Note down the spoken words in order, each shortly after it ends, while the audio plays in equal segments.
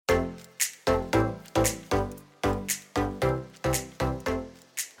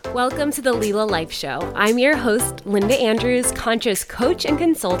Welcome to the Leela Life Show. I'm your host, Linda Andrews, conscious coach and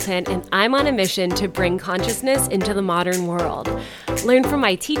consultant, and I'm on a mission to bring consciousness into the modern world. Learn from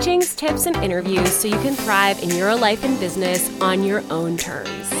my teachings, tips, and interviews so you can thrive in your life and business on your own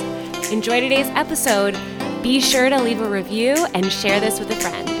terms. Enjoy today's episode. Be sure to leave a review and share this with a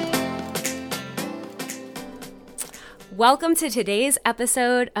friend. Welcome to today's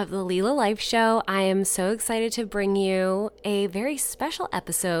episode of the Leela Life Show. I am so excited to bring you a very special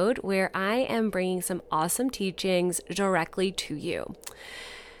episode where I am bringing some awesome teachings directly to you.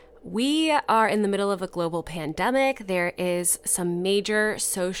 We are in the middle of a global pandemic. There is some major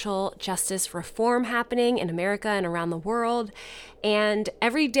social justice reform happening in America and around the world. And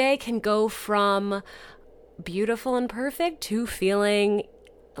every day can go from beautiful and perfect to feeling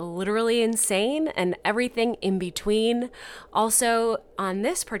literally insane and everything in between. Also, on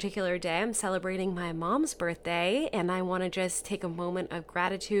this particular day, I'm celebrating my mom's birthday, and I want to just take a moment of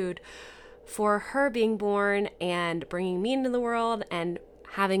gratitude for her being born and bringing me into the world and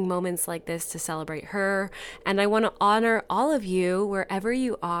having moments like this to celebrate her. And I want to honor all of you wherever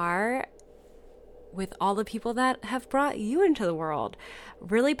you are with all the people that have brought you into the world.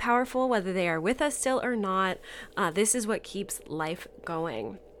 Really powerful, whether they are with us still or not. This is what keeps life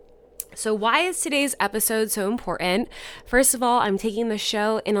going. So why is today's episode so important? First of all, I'm taking the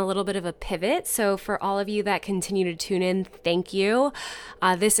show in a little bit of a pivot. So for all of you that continue to tune in, thank you.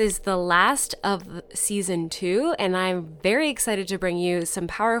 This is the last of season 2, and I'm very excited to bring you some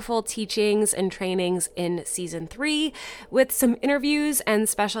powerful teachings and trainings in season 3 with some interviews and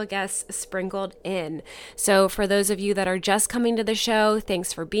special guests sprinkled in. So for those of you that are just coming to the show,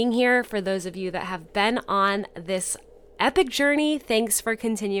 thanks for being here. For those of you that have been on this epic journey, thanks for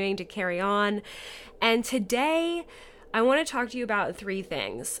continuing to carry on. And today, I want to talk to you about 3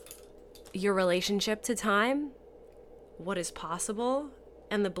 things: your relationship to time, what is possible,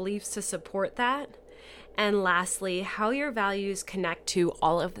 and the beliefs to support that. And lastly, how your values connect to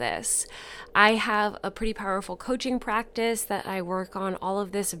all of this. I have a pretty powerful coaching practice that I work on all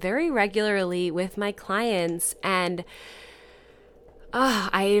of this very regularly with my clients, and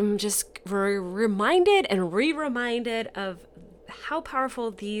I am just reminded and re-reminded of how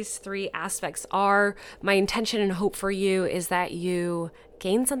powerful these 3 aspects are. My intention and hope for you is that you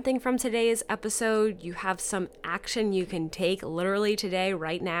gain something from today's episode. You have some action you can take literally today,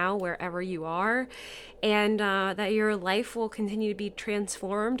 right now, wherever you are, and that your life will continue to be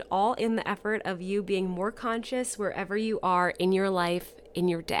transformed, all in the effort of you being more conscious wherever you are in your life, in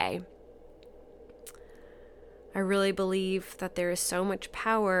your day. I really believe that there is so much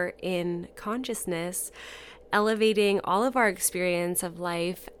power in consciousness, elevating all of our experience of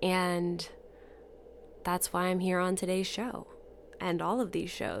life, and that's why I'm here on today's show and all of these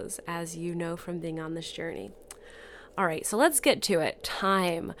shows, as you know from being on this journey. All right, so let's get to it.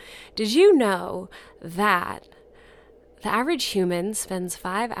 Time. Did you know that the average human spends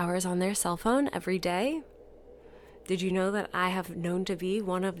 5 hours on their cell phone every day? Did you know that I have known to be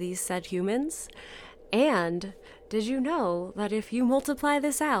one of these said humans? And did you know that if you multiply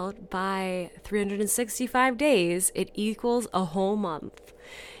this out by 365 days, it equals a whole month?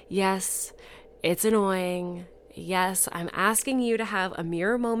 Yes, it's annoying. Yes, I'm asking you to have a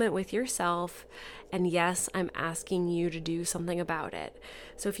mirror moment with yourself. And yes, I'm asking you to do something about it.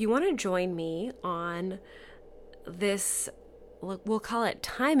 So if you want to join me on this, we'll call it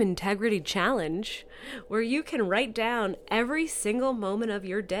Time Integrity Challenge, where you can write down every single moment of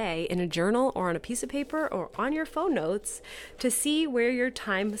your day in a journal or on a piece of paper or on your phone notes to see where your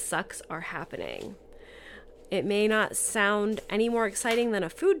time sucks are happening. It may not sound any more exciting than a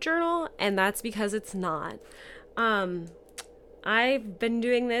food journal, and that's because it's not. I've been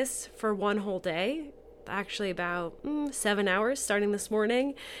doing this for one whole day, actually about 7 hours starting this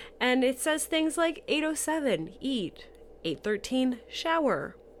morning, and it says things like 8:07, eat, 8:13,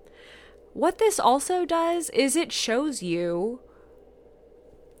 shower. What this also does is it shows you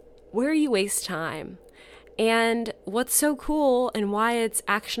where you waste time. And what's so cool and why it's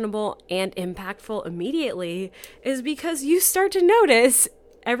actionable and impactful immediately is because you start to notice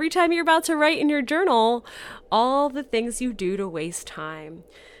every time you're about to write in your journal all the things you do to waste time.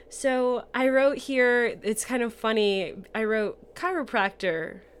 So I wrote here, it's kind of funny, I wrote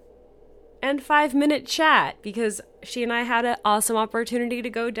chiropractor and 5-minute chat because she and I had an awesome opportunity to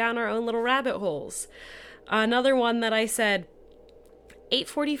go down our own little rabbit holes. Another one that I said,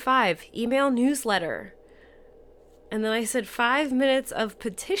 8:45, email newsletter. And then I said 5 minutes of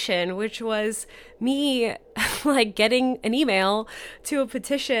petition, which was me like getting an email to a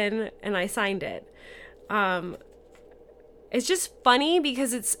petition and I signed it. It's just funny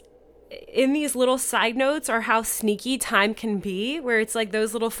because it's in these little side notes are how sneaky time can be, where it's like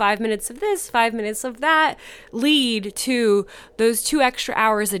those little 5 minutes of this, 5 minutes of that lead to those 2 extra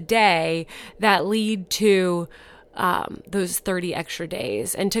hours a day that lead to those 30 extra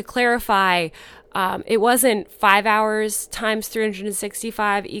days. And to clarify, it wasn't 5 hours times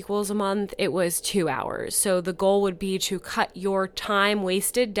 365 equals a month. It was 2 hours. So the goal would be to cut your time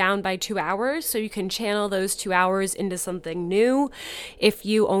wasted down by 2 hours so you can channel those 2 hours into something new. If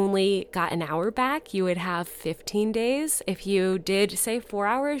you only got an hour back, you would have 15 days. If you did, say, 4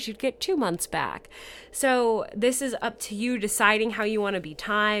 hours, you'd get 2 months back. So this is up to you deciding how you want to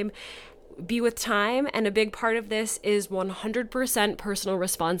be with time. And a big part of this is 100% personal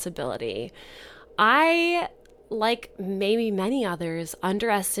responsibility. I, like maybe many others,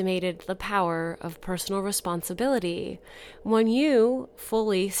 underestimated the power of personal responsibility. When you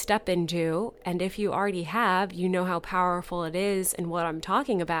fully step into, and if you already have, you know how powerful it is and what I'm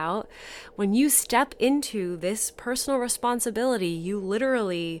talking about. When you step into this personal responsibility, you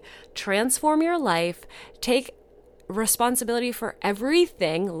literally transform your life, take responsibility for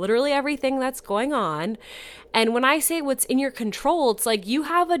everything, literally everything that's going on. And when I say what's in your control, it's like you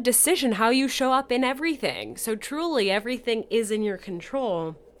have a decision how you show up in everything. So truly everything is in your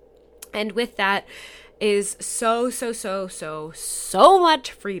control. And with that is so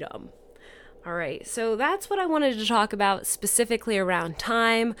much freedom. All right, so that's what I wanted to talk about specifically around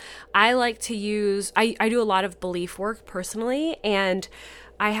time. I like to use, I do a lot of belief work personally, and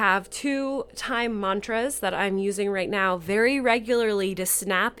I have 2 time mantras that I'm using right now very regularly to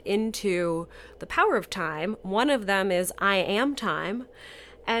snap into the power of time. One of them is I am time,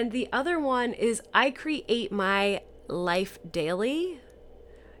 and the other one is I create my life daily.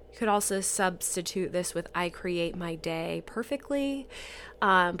 You could also substitute this with I create my day perfectly.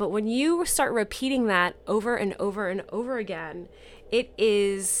 But when you start repeating that over and over and over again, it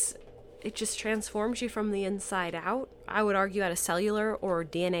just transforms you from the inside out. I would argue at a cellular or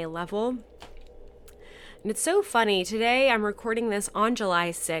DNA level. And it's so funny. Today I'm recording this on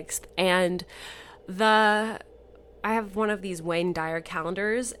July 6th, and I have one of these Wayne Dyer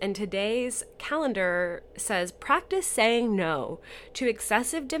calendars, and today's calendar says, practice saying no to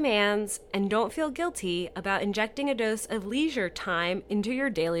excessive demands and don't feel guilty about injecting a dose of leisure time into your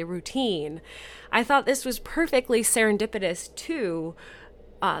daily routine. I thought this was perfectly serendipitous to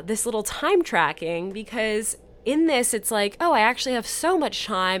this little time tracking, because in this, it's like, oh, I actually have so much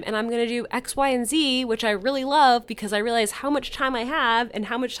time and I'm going to do X, Y, and Z, which I really love because I realize how much time I have and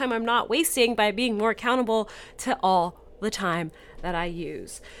how much time I'm not wasting by being more accountable to all the time that I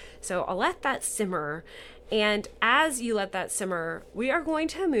use. So I'll let that simmer. And as you let that simmer, we are going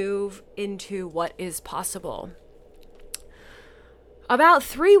to move into what is possible. About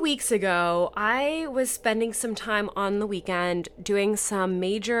 3 weeks ago, I was spending some time on the weekend doing some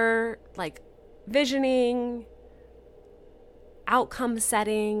major visioning, outcome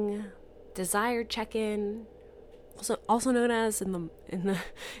setting, desire check-in, also known as in the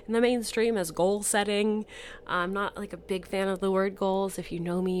mainstream as goal setting. I'm not a big fan of the word goals. If you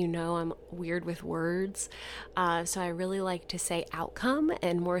know me, you know I'm weird with words. So I really like to say outcome,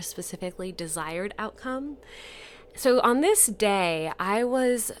 and more specifically desired outcome. So on this day, I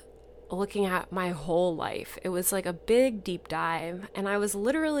was looking at my whole life. It was like a big deep dive, and I was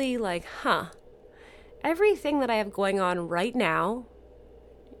literally like, everything that I have going on right now,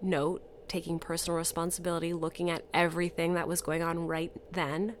 note, taking personal responsibility, looking at everything that was going on right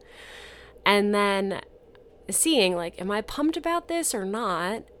then, and then seeing, am I pumped about this or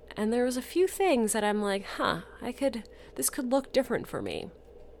not? And there was a few things that I'm like, this could look different for me.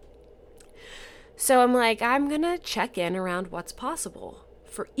 So I'm like, I'm going to check in around what's possible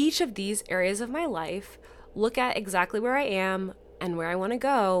for each of these areas of my life, look at exactly where I am and where I want to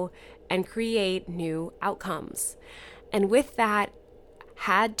go, and create new outcomes. And with that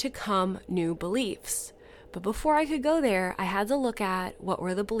had to come new beliefs. But before I could go there, I had to look at what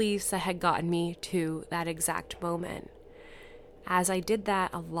were the beliefs that had gotten me to that exact moment. As I did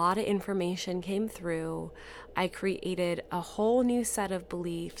that, a lot of information came through. I created a whole new set of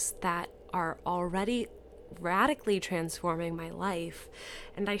beliefs that are already radically transforming my life.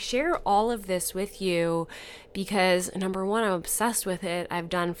 And I share all of this with you because, number one, I'm obsessed with it. I've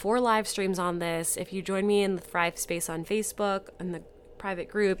done 4 live streams on this. If you join me in the Thrive Space on Facebook, in the private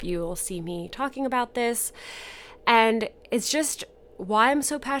group, you will see me talking about this. And it's just why I'm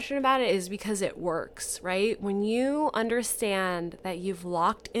so passionate about it is because it works, right? When you understand that you've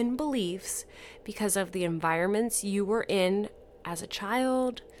locked in beliefs because of the environments you were in as a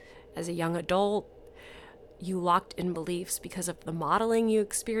child, as a young adult, You locked in beliefs because of the modeling you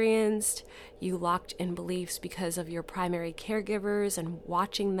experienced. You locked in beliefs because of your primary caregivers and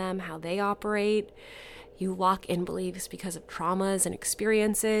watching them, how they operate. You lock in beliefs because of traumas and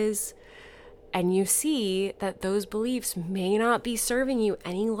experiences. And you see that those beliefs may not be serving you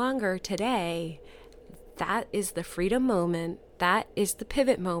any longer today. That is the freedom moment. That is the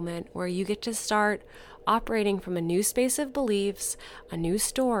pivot moment where you get to start operating from a new space of beliefs, a new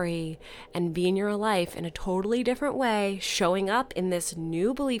story, and be in your life in a totally different way, showing up in this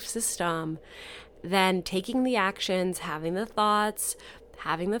new belief system, then taking the actions, having the thoughts,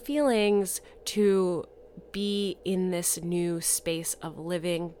 having the feelings to be in this new space of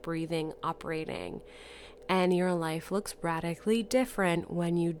living, breathing, operating. And your life looks radically different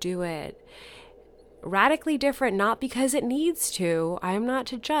when you do it. Radically different, not because it needs to. I am not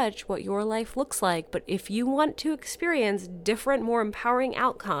to judge what your life looks like, but if you want to experience different, more empowering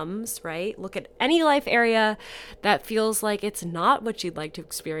outcomes, right? Look at any life area that feels like it's not what you'd like to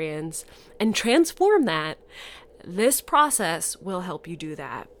experience and transform that. This process will help you do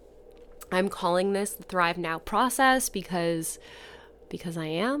that. I'm calling this the Thrive Now process because I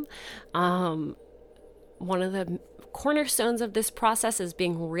am. One of the cornerstones of this process is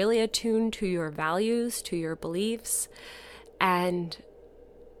being really attuned to your values, to your beliefs, and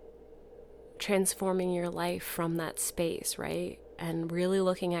transforming your life from that space, right? And really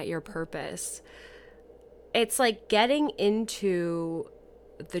looking at your purpose. It's like getting into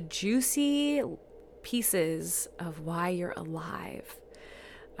the juicy pieces of why you're alive.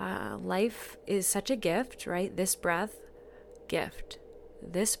 Life is such a gift, right? This breath, gift.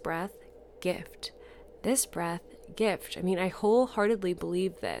 This breath, gift. This breath, gift. I mean, I wholeheartedly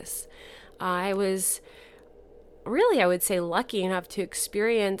believe this. I was really, I would say, lucky enough to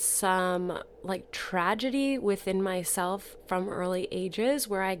experience some like tragedy within myself from early ages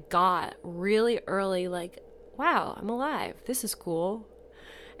where I got really early like, wow, I'm alive. This is cool.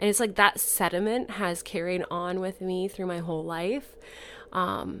 And it's like that sentiment has carried on with me through my whole life.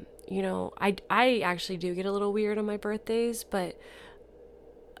 I actually do get a little weird on my birthdays, but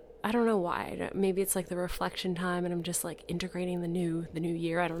I don't know why. Maybe it's like the reflection time and I'm just like integrating the new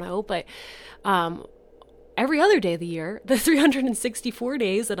year. I don't know. But every other day of the year, the 364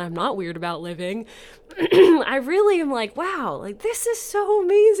 days that I'm not weird about living, I really am like, wow, like this is so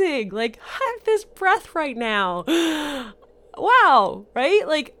amazing. Like I have this breath right now. Wow, right?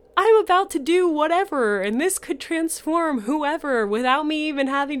 Like I'm about to do whatever, and this could transform whoever without me even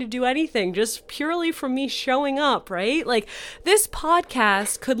having to do anything, just purely from me showing up, right? Like this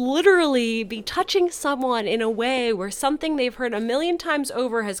podcast could literally be touching someone in a way where something they've heard a million times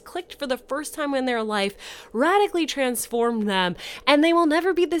over has clicked for the first time in their life, radically transformed them, and they will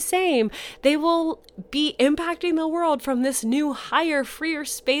never be the same. They will be impacting the world from this new, higher, freer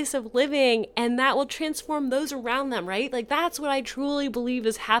space of living, and that will transform those around them, right? Like that's what I truly believe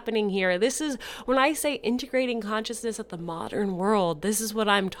is happening here. This is when I say integrating consciousness at the modern world, this is what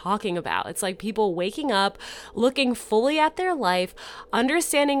I'm talking about. It's like people waking up, looking fully at their life,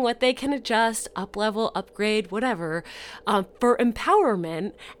 understanding what they can adjust, up level, upgrade, whatever, for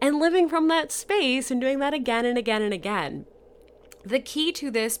empowerment, and living from that space and doing that again and again and again. The key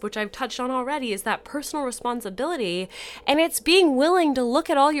to this, which I've touched on already, is that personal responsibility, and it's being willing to look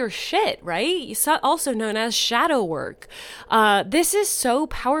at all your shit, right? Also known as shadow work. This is so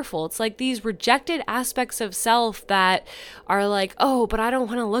powerful. It's like these rejected aspects of self that are like, oh, but I don't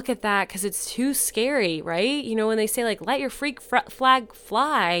want to look at that because it's too scary, right? You know, when they say like, let your freak flag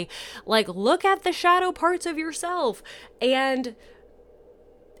fly, like look at the shadow parts of yourself and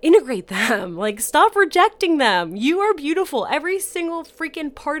integrate them. Like, stop rejecting them. You are beautiful. Every single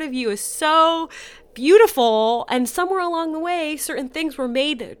freaking part of you is so beautiful. And somewhere along the way, certain things were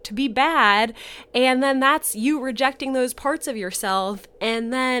made to be bad. And then that's you rejecting those parts of yourself.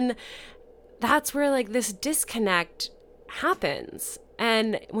 And then that's where like this disconnect happens.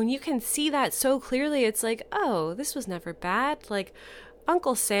 And when you can see that so clearly, it's like, oh, this was never bad. Like,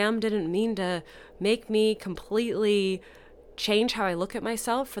 Uncle Sam didn't mean to make me completely change how I look at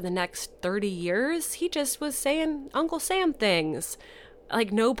myself for the next 30 years. He just was saying Uncle Sam things.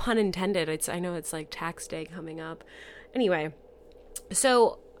 Like, no pun intended. I know it's like tax day coming up. Anyway,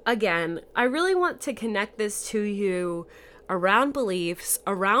 so again, I really want to connect this to you around beliefs,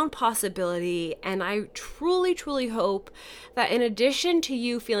 around possibility. And I truly, truly hope that in addition to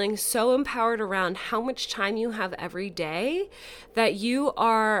you feeling so empowered around how much time you have every day, that you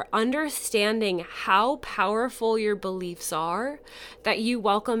are understanding how powerful your beliefs are, that you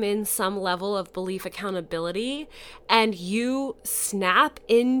welcome in some level of belief accountability, and you snap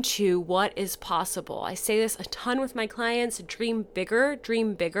into what is possible. I say this a ton with my clients: dream bigger,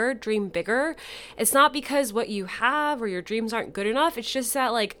 dream bigger, dream bigger. It's not because what you have or your dreams aren't good enough. It's just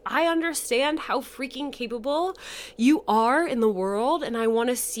that, like, I understand how freaking capable you are in the world, and I want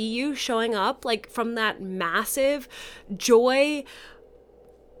to see you showing up like from that massive joy,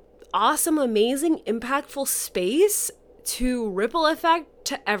 awesome, amazing, impactful space to ripple effect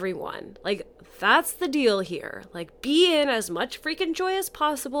to everyone. Like, that's the deal here. Like, be in as much freaking joy as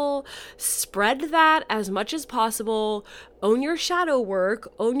possible, spread that as much as possible, own your shadow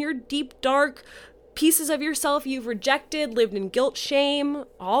work, own your deep, dark pieces of yourself you've rejected, lived in guilt, shame,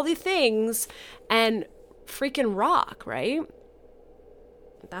 all the things, and freaking rock, right?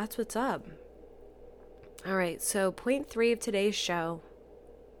 That's what's up. All right, so point 3 of today's show,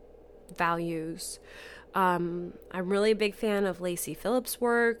 values. I'm really a big fan of Lacy Phillips'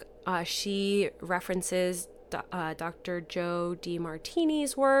 work. She references Dr. Joe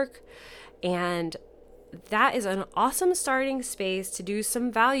DeMartini's work, and that is an awesome starting space to do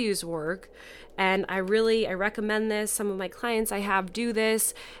some values work. And I recommend this. Some of my clients I have do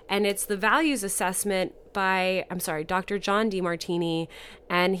this, and it's the values assessment by Dr. John DeMartini,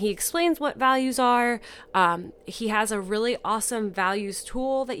 and he explains what values are. He has a really awesome values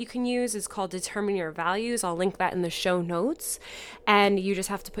tool that you can use. It's called Determine Your Values. I'll link that in the show notes, and you just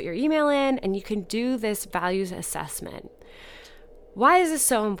have to put your email in, and you can do this values assessment. Why is this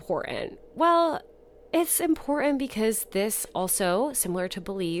so important? Well, it's important because this also, similar to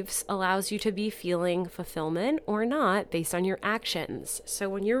beliefs, allows you to be feeling fulfillment or not based on your actions. So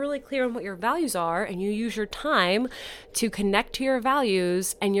when you're really clear on what your values are and you use your time to connect to your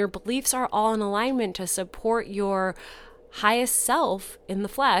values and your beliefs are all in alignment to support your highest self in the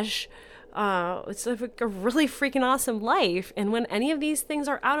flesh, it's like a really freaking awesome life. And when any of these things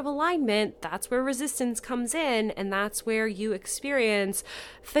are out of alignment, that's where resistance comes in, and that's where you experience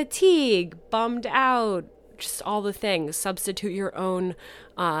fatigue, bummed out, just all the things. Substitute your own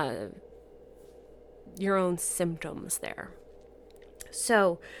symptoms there.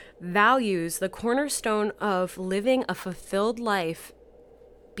 So values, the cornerstone of living a fulfilled life,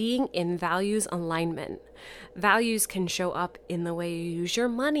 being in values alignment. Values can show up in the way you use your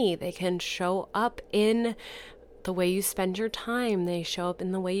money. They can show up in the way you spend your time. They show up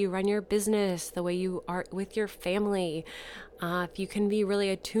in the way you run your business, the way you are with your family. If you can be really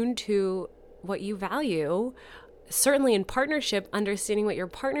attuned to what you value, certainly in partnership, understanding what your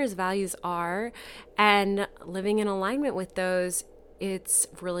partner's values are and living in alignment with those, it's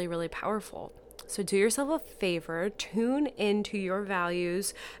really, really powerful. So do yourself a favor, tune into your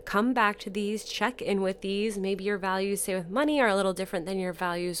values, come back to these, check in with these. Maybe your values, say with money, are a little different than your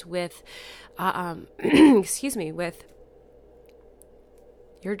values with, with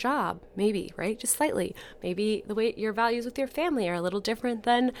your job, maybe, right? Just slightly. Maybe the way your values with your family are a little different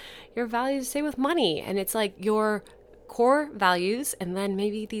than your values, say, with money. And it's like your core values, and then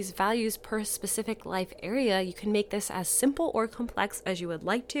maybe these values per specific life area. You can make this as simple or complex as you would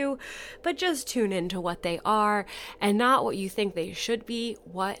like to, but just tune into what they are and not what you think they should be,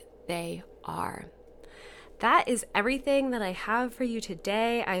 what they are. That is everything that I have for you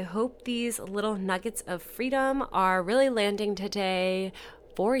today. I hope these little nuggets of freedom are really landing today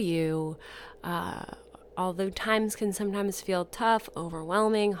for you. Although times can sometimes feel tough,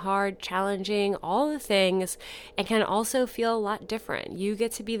 overwhelming, hard, challenging, all the things, it can also feel a lot different. You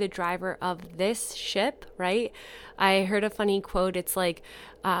get to be the driver of this ship, right? I heard a funny quote. It's like,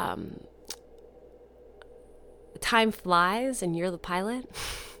 time flies and you're the pilot.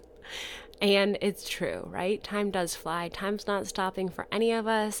 And it's true, right? Time does fly. Time's not stopping for any of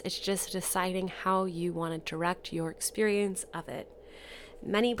us. It's just deciding how you want to direct your experience of it.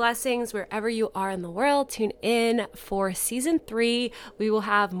 Many blessings wherever you are in the world. Tune in for season 3. We will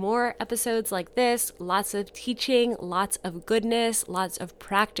have more episodes like this, lots of teaching, lots of goodness, lots of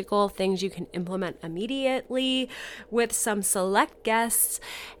practical things you can implement immediately with some select guests.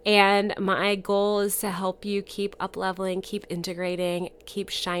 And my goal is to help you keep up-leveling, keep integrating, keep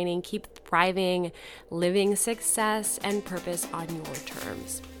shining, keep thriving, living success and purpose on your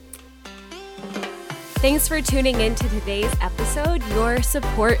terms. Thanks for tuning in to today's episode. Your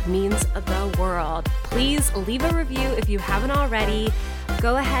support means the world. Please leave a review if you haven't already.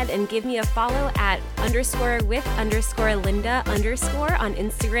 Go ahead and give me a follow at _with_Linda_ on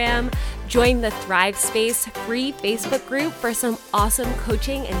Instagram. Join the Thrive Space free Facebook group for some awesome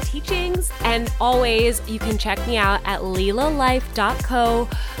coaching and teachings. And always, you can check me out at lilalife.co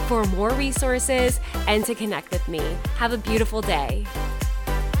for more resources and to connect with me. Have a beautiful day.